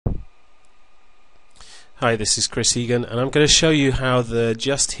Hi, this is Chris Egan, and I'm going to show you how the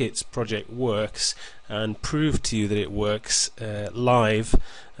Just Hits project works and prove to you that it works live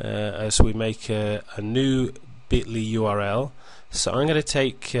as we make a new bit.ly URL. So I'm going to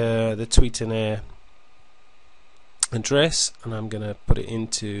take the Tweet-and-Air address and I'm going to put it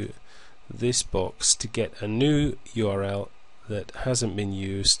into this box to get a new URL that hasn't been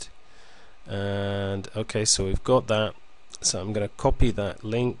used. And okay, so we've got that. So I'm going to copy that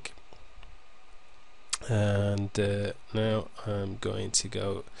link. And now I'm going to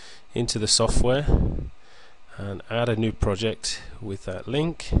go into the software and add a new project with that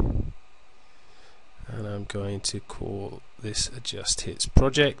link, and I'm going to call this a Just Hits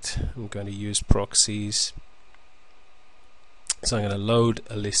project. I'm going to use proxies, so I'm going to load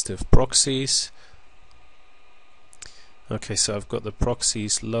a list of proxies. Okay, so I've got the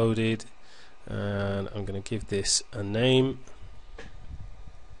proxies loaded and I'm going to give this a name.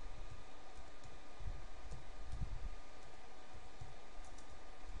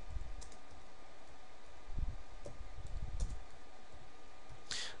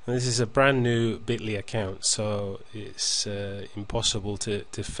 This is a brand new bit.ly account, so it's impossible to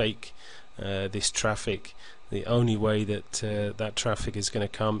fake this traffic. The only way that that traffic is going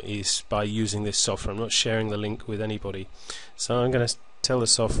to come is by using this software. I'm not sharing the link with anybody, so I'm going to tell the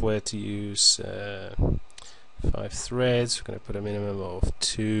software to use 5 threads. We're going to put a minimum of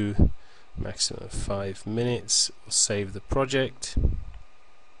 2, maximum 5 minutes. We'll save the project.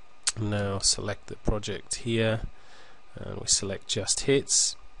 Now select the project here, and we select Just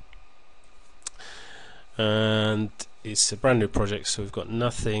Hits. And it's a brand new project, so we've got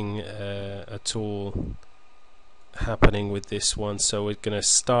nothing at all happening with this one. So we're going to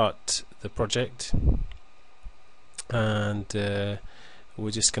start the project, and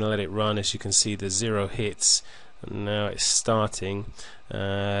we're just going to let it run. As you can see, there's 0 hits, and now it's starting.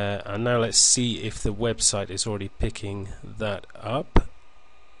 And now let's see if the website is already picking that up.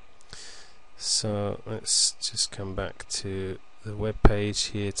 So let's just come back to the web page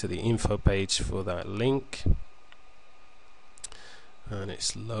here, to the info page for that link, and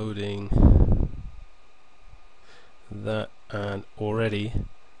it's loading that, and already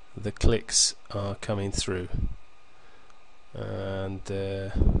the clicks are coming through, and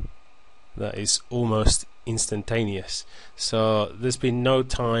that is almost instantaneous. So there's been no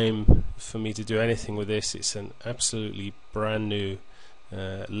time for me to do anything with this. It's an absolutely brand new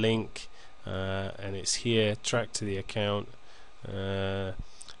link, and it's here, track to the account.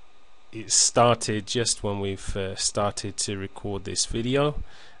 It started just when we've started to record this video,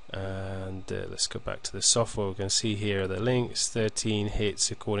 and let's go back to the software. We can see here are the links, 13 hits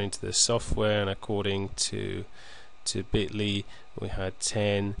according to the software, and according to bit.ly we had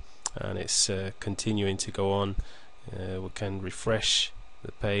 10, and it's continuing to go on. We can refresh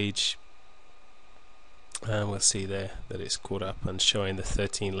the page, and we'll see there that it's caught up and showing the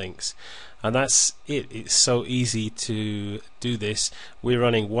 13 links. And that's it. It's so easy to do this. We're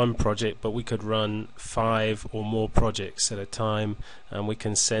running one project, but we could run 5 or more projects at a time, and we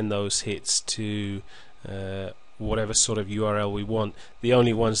can send those hits to whatever sort of URL we want. The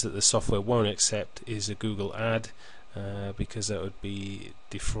only ones that the software won't accept is a Google ad, because that would be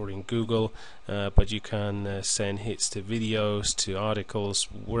defrauding Google, but you can send hits to videos, to articles,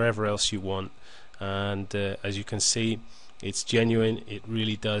 wherever else you want. And as you can see, it's genuine. It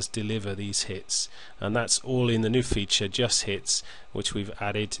really does deliver these hits, and that's all in the new feature Just Hits, which we've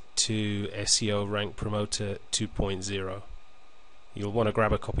added to SEO Rank Promoter 2.0. You'll want to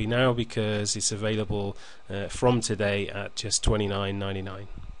grab a copy now because it's available from today at just $29.99.